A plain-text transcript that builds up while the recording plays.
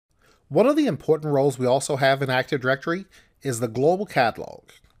One of the important roles we also have in Active Directory is the global catalog.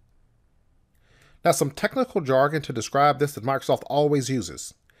 Now, some technical jargon to describe this that Microsoft always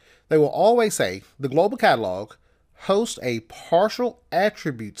uses. They will always say the global catalog hosts a partial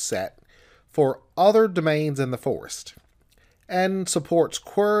attribute set for other domains in the forest and supports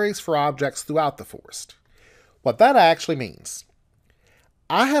queries for objects throughout the forest. What that actually means,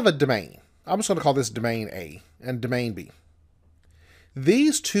 I have a domain. I'm just going to call this domain A and domain B.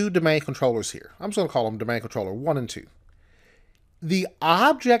 These two domain controllers here, I'm just going to call them domain controller 1 and 2. The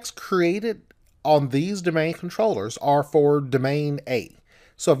objects created on these domain controllers are for domain A.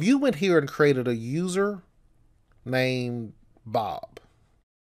 So if you went here and created a user named Bob,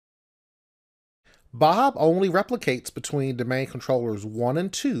 Bob only replicates between domain controllers 1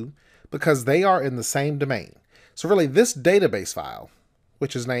 and 2 because they are in the same domain. So really this database file,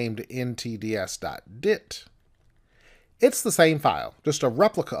 which is named ntds.dit, it's the same file, just a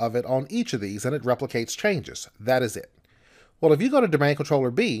replica of it on each of these, and it replicates changes. That is it. Well, if you go to domain controller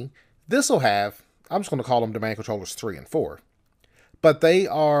B, this will have, I'm just going to call them domain controllers 3 and 4, but they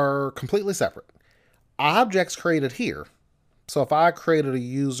are completely separate. Objects created here. So if I created a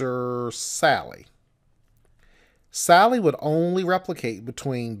user Sally, Sally would only replicate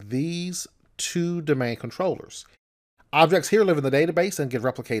between these two domain controllers. Objects here live in the database and get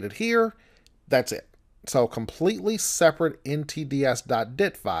replicated here. That's it. So completely separate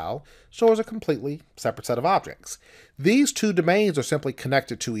ntds.dit file stores a completely separate set of objects. These two domains are simply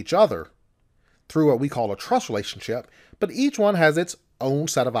connected to each other through what we call a trust relationship, but each one has its own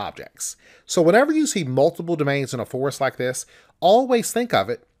set of objects. So whenever you see multiple domains in a forest like this, always think of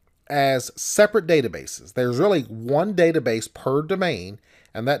it as separate databases. There's really one database per domain,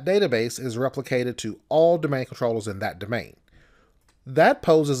 and that database is replicated to all domain controllers in that domain. That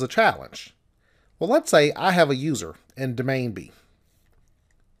poses a challenge. Well, let's say I have a user in domain B.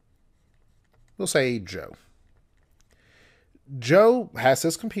 We'll say Joe. Joe has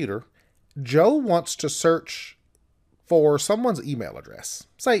his computer. Joe wants to search for someone's email address,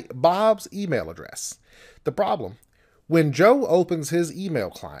 say Bob's email address. The problem, when Joe opens his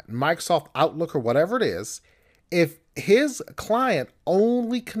email client, Microsoft Outlook or whatever it is, if his client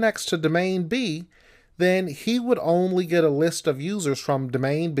only connects to domain B, then he would only get a list of users from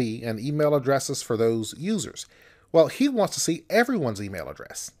domain B and email addresses for those users. Well, he wants to see everyone's email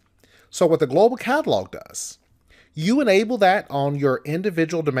address. So what the global catalog does, you enable that on your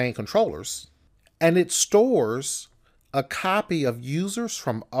individual domain controllers, and it stores a copy of users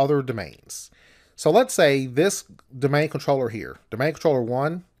from other domains. So let's say this domain controller here, domain controller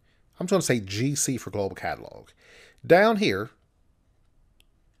 1, I'm just going to say GC for global catalog. Down here,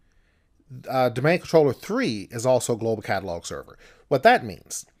 domain controller 3 is also a global catalog server. What that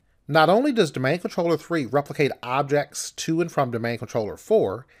means, not only does domain controller 3 replicate objects to and from domain controller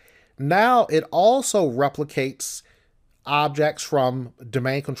 4, now it also replicates objects from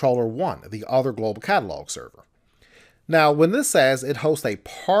domain controller 1, the other global catalog server. Now, when this says it hosts a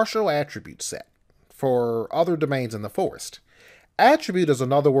partial attribute set for other domains in the forest, attribute is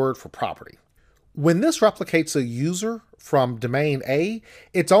another word for property. When this replicates a user from domain A,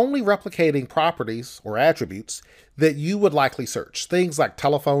 it's only replicating properties or attributes that you would likely search. Things like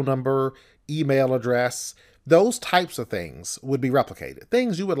telephone number, email address, those types of things would be replicated,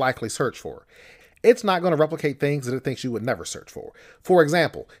 things you would likely search for. It's not going to replicate things that it thinks you would never search for. For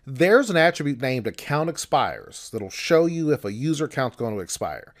example, there's an attribute named account expires that'll show you if a user account's going to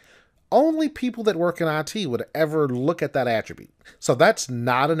expire. Only people that work in IT would ever look at that attribute. So that's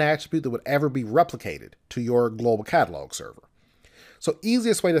not an attribute that would ever be replicated to your global catalog server. So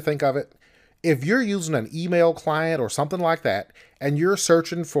easiest way to think of it, if you're using an email client or something like that, and you're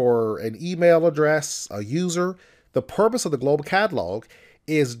searching for an email address, a user, the purpose of the global catalog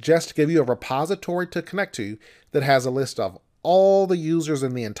is just to give you a repository to connect to that has a list of all the users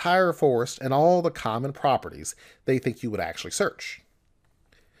in the entire forest and all the common properties they think you would actually search.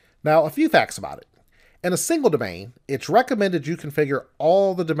 Now, a few facts about it. In a single domain, it's recommended you configure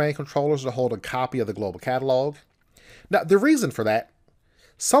all the domain controllers to hold a copy of the global catalog. Now, the reason for that,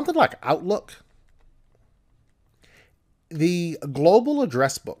 something like Outlook, the global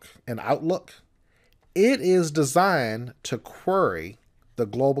address book in Outlook, it is designed to query the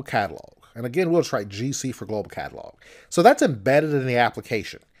global catalog. And again, we'll just write GC for global catalog. So that's embedded in the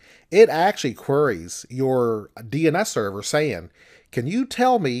application. It actually queries your DNS server saying, can you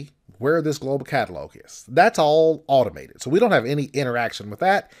tell me where this global catalog is? That's all automated. So we don't have any interaction with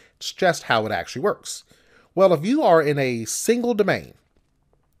that. It's just how it actually works. Well, if you are in a single domain,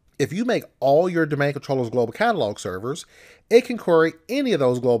 if you make all your domain controllers global catalog servers, it can query any of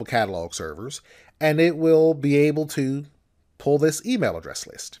those global catalog servers, and it will be able to pull this email address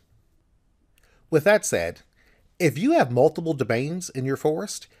list. With that said, if you have multiple domains in your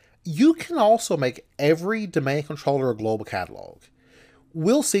forest, you can also make every domain controller a global catalog.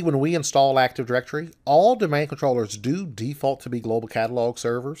 We'll see when we install Active Directory, all domain controllers do default to be global catalog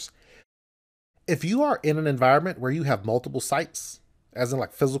servers. If you are in an environment where you have multiple sites, as in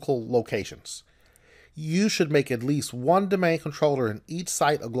like physical locations, you should make at least one domain controller in each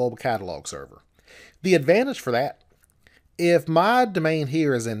site a global catalog server. The advantage for that, if my domain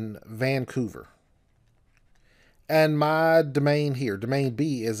here is in Vancouver, and my domain here, domain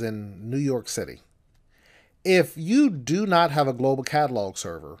B, is in New York City, if you do not have a global catalog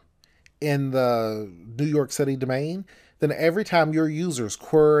server in the New York City domain, then every time your users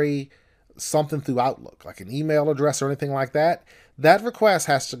query something through Outlook, like an email address or anything like that, that request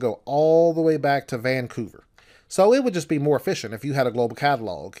has to go all the way back to Vancouver. So it would just be more efficient if you had a global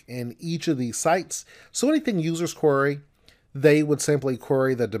catalog in each of these sites. So anything users query, they would simply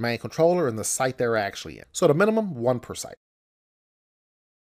query the domain controller and the site they're actually in. So at a minimum, one per site.